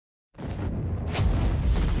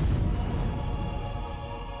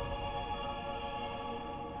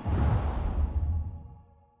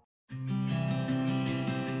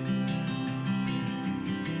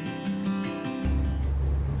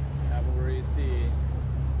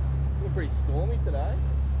pretty stormy today.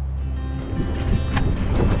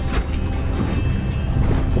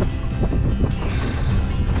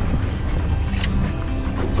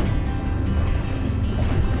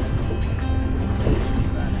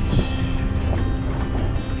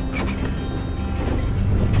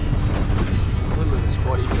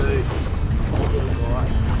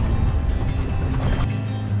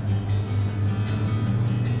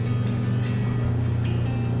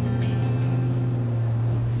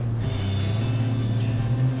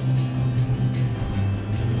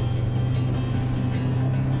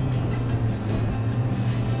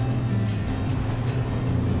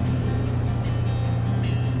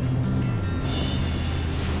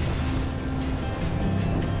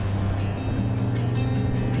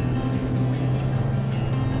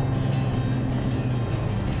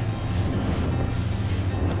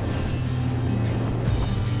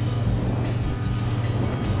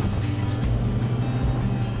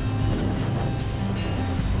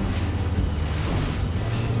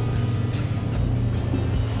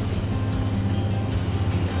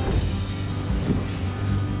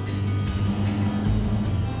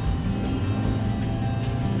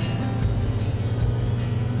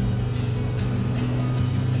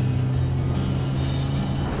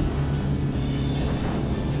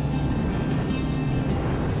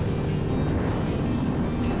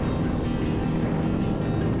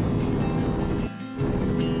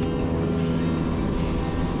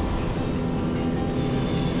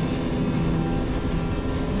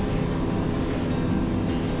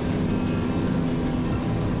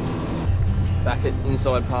 Back at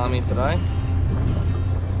inside Palmy today.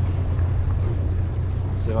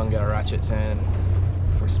 See if I can get a ratchet turn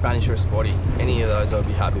for a Spanish or a spotty. Any of those I'll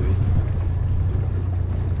be happy with.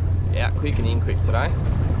 Out quick and in quick today.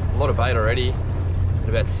 A lot of bait already. At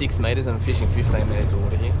about 6 metres. I'm fishing 15 metres of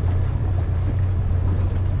water here.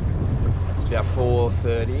 It's about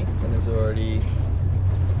 4:30 and there's already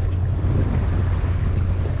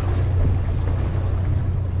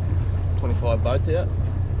boats out.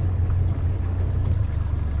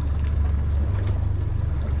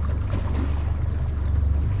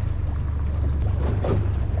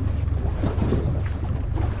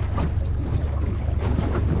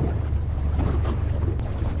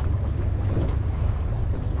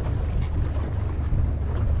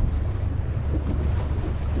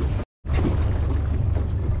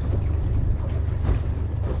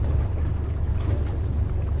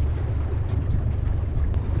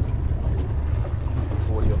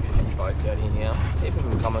 Out here now. Heap of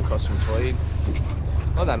them coming across from Tweed.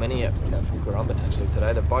 Not that many out from Currumbin actually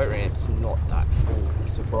today. The boat ramp's not that full.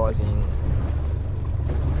 Surprising.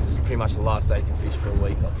 This is pretty much the last day you can fish for a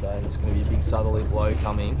week, I'd say. There's going to be a big southerly blow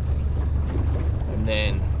coming, and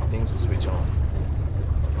then things will switch on.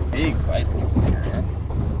 Big bait balls in here, man.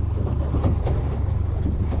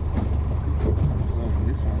 The size of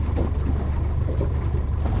this one.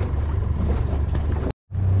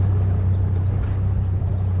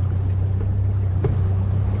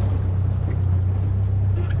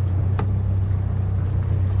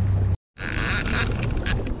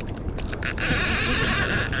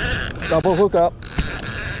 Double hook up.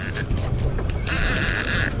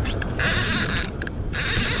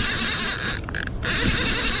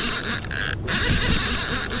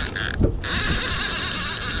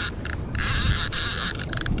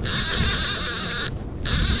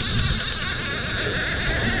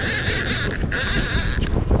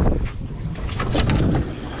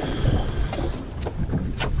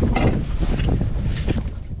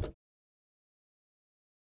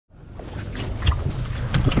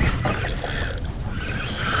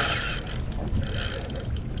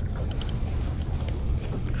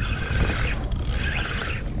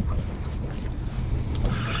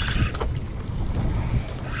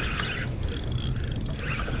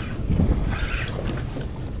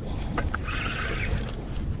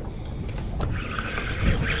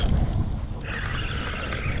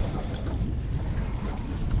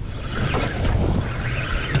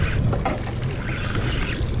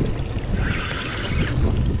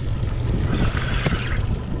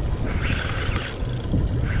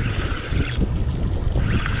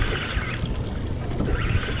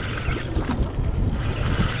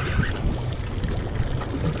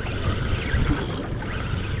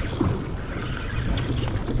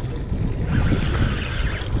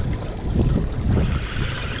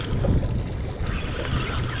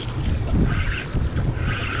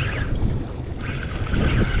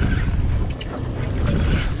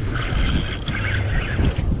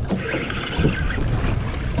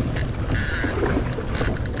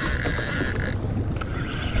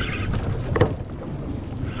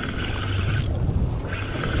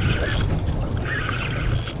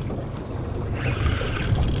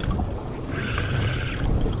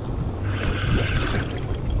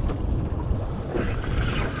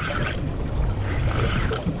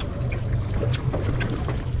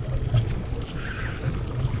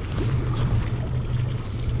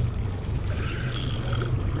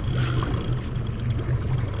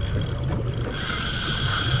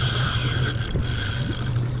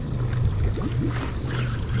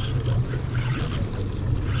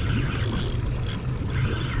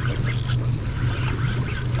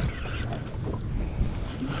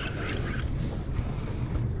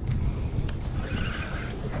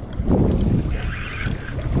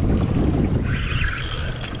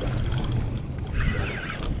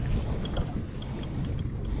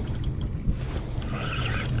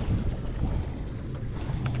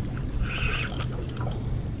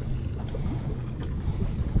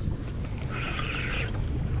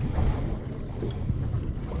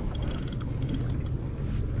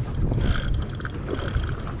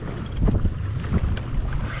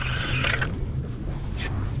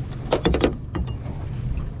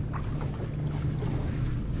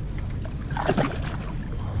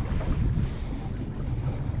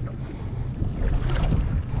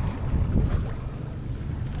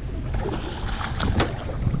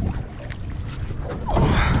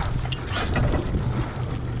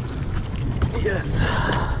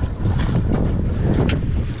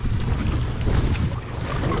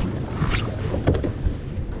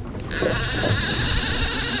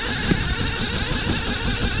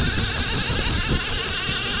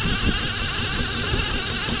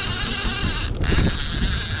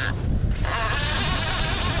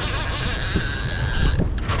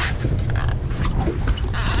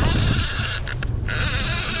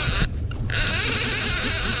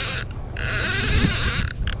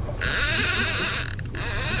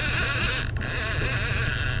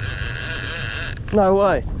 No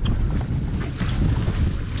way.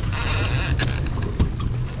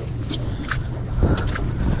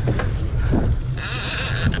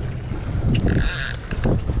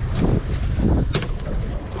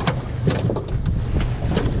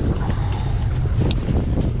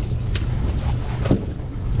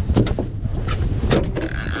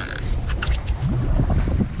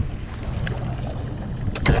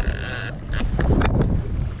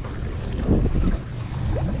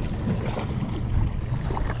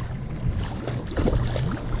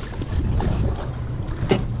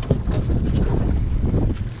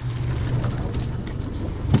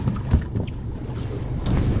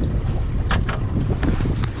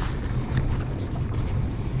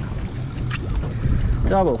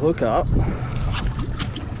 Double hook up.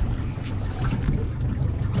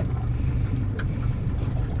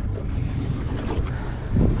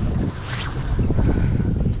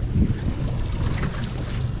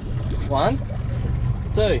 One,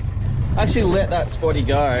 two. Actually let that spotty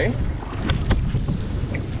go.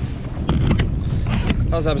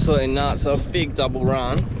 That was absolutely nuts. So a big double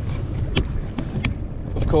run.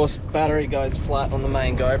 Of course, battery goes flat on the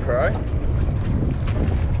main GoPro.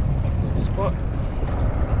 Spot.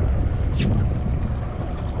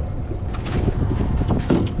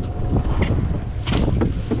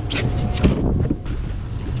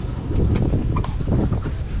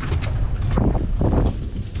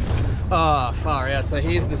 Ah, far out. So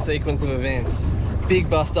here's the sequence of events. Big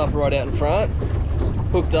bust up right out in front.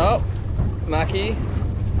 Hooked up, Mackie,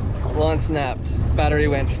 line snapped, battery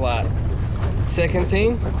went flat. Second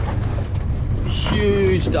thing,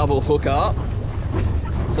 huge double hook up.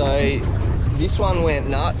 So this one went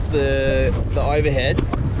nuts, the overhead.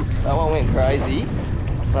 That one went crazy.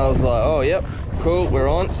 And I was like, oh yep, cool, we're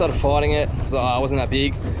on. Started fighting it. I was like, oh, it wasn't that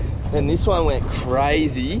big. Then this one went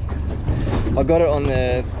crazy. I got it on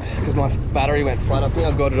the, because my battery went flat, I think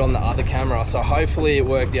I got it on the other camera, so hopefully it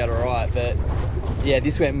worked out alright. But yeah,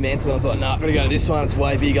 this went mental. I was like, nah, gotta go to this one, it's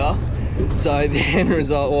way bigger. So the end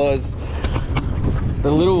result was,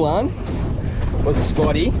 the little one was a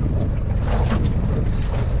spotty.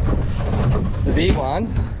 The big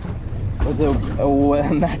one was a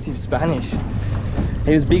massive Spanish.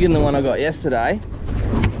 He was bigger than the one I got yesterday.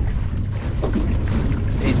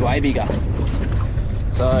 He's way bigger.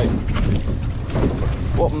 So,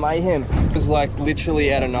 what mayhem. It was like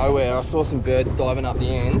literally out of nowhere. I saw some birds diving up the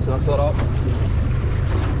ends and I thought I'll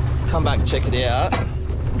come back and check it out.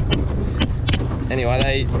 Anyway,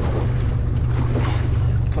 they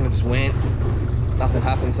kind of just went, nothing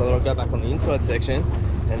happened, so I thought I'd go back on the inside section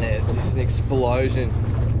and there's just an explosion.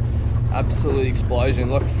 Absolute explosion,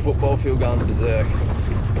 like a football field going berserk,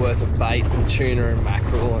 worth of bait and tuna and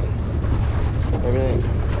mackerel and everything.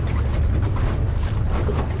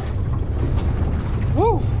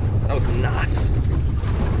 Woo! That was nuts.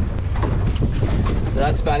 So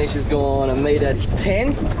that Spanish has gone 1.10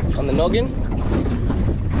 m on the noggin.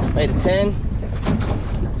 1.10 m.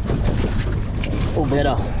 Or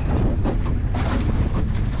better.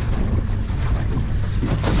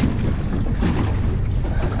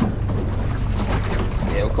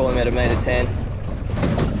 Yeah, we'll call him at 1.10 m.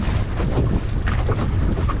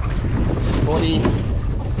 Spotty.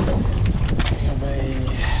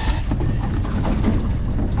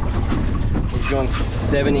 Gone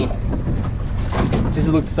 70. Just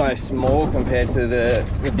looked so small compared to the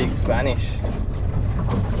big Spanish.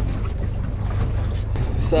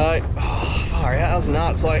 So, oh, far out, that was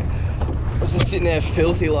nuts. Like, I was just sitting there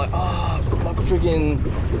filthy, like, oh, my friggin'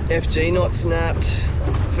 FG knot snapped.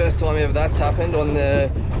 First time ever that's happened on the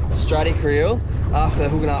Stratic reel after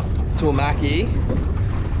hooking up to a Mackie.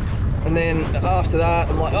 And then after that,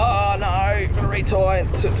 I'm like, oh no, gotta retie.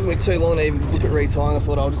 It took me too long to even look at retying. I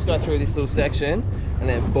thought I'll just go through this little section and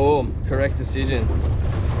then boom, correct decision.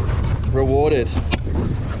 Rewarded.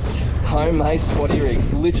 Homemade spotty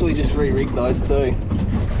rigs. Literally just re-rigged those two.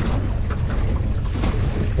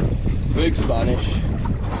 Big Spanish.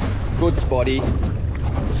 Good spotty.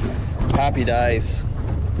 Happy days.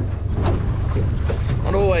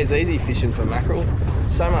 Not always easy fishing for mackerel.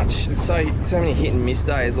 So many hit and miss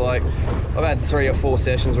days. Like, I've had 3 or 4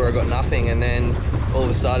 sessions where I got nothing, and then all of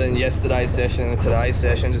a sudden yesterday's session and today's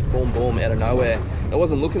session just boom boom out of nowhere. It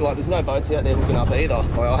wasn't looking like there's no boats out there hooking up either.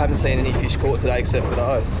 Like, I haven't seen any fish caught today except for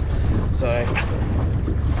those. So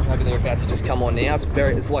maybe they're about to just come on now.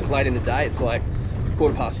 It's like late in the day. It's like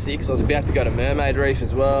 6:15. I was about to go to Mermaid Reef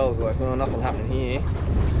as well. I was like, oh, nothing happening here.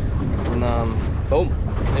 And boom,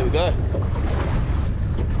 there we go.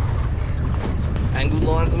 Angled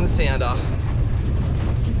lines on the sounder.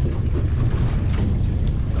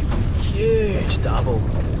 Huge double.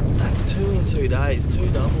 That's 2 in 2 days, 2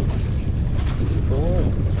 doubles. It's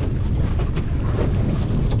ball.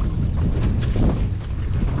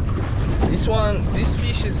 This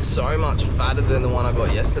fish is so much fatter than the one I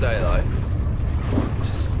got yesterday though.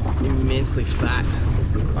 Just immensely fat.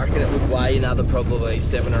 I reckon it would weigh another probably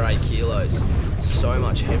 7 or 8 kilos. So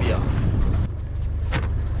much heavier.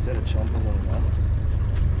 Set of chompers on that.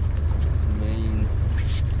 It's mean.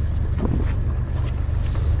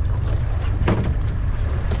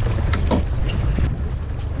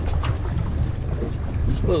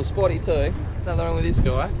 A little spotty too. Nothing wrong with this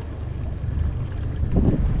guy.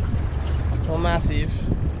 Not massive,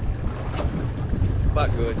 but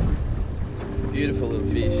good. Beautiful little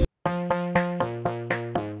fish.